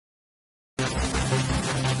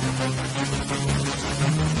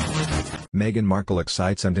Meghan Markle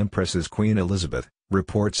excites and impresses Queen Elizabeth,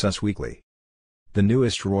 reports Us Weekly. The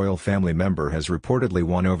newest royal family member has reportedly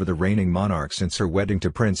won over the reigning monarch since her wedding to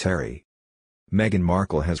Prince Harry. Meghan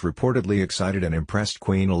Markle has reportedly excited and impressed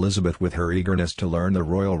Queen Elizabeth with her eagerness to learn the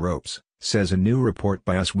royal ropes, says a new report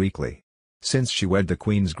by Us Weekly. Since she wed the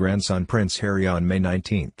Queen's grandson Prince Harry on May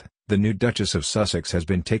 19, the new Duchess of Sussex has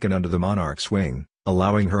been taken under the monarch's wing,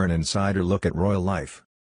 allowing her an insider look at royal life.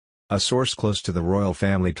 A source close to the royal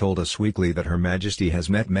family told Us Weekly that Her Majesty has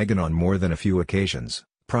met Meghan on more than a few occasions,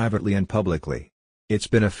 privately and publicly. It's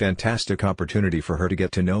been a fantastic opportunity for her to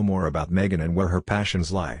get to know more about Meghan and where her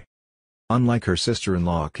passions lie. Unlike her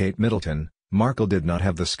sister-in-law Kate Middleton, Markle did not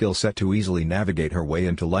have the skill set to easily navigate her way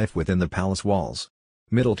into life within the palace walls.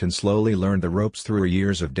 Middleton slowly learned the ropes through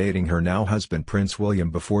years of dating her now husband Prince William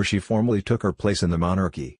before she formally took her place in the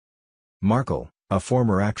monarchy. Markle, a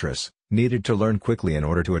former actress, needed to learn quickly in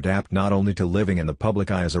order to adapt not only to living in the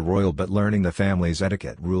public eye as a royal but learning the family's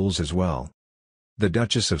etiquette rules as well. The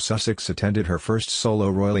Duchess of Sussex attended her first solo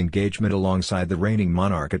royal engagement alongside the reigning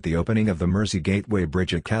monarch at the opening of the Mersey Gateway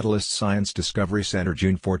Bridge at Catalyst Science Discovery Centre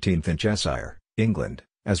June 14 in Cheshire, England,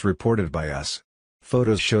 as reported by Us.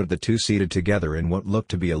 Photos showed the two seated together in what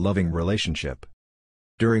looked to be a loving relationship.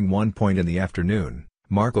 During one point in the afternoon,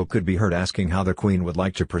 Markle could be heard asking how the Queen would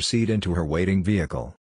like to proceed into her waiting vehicle.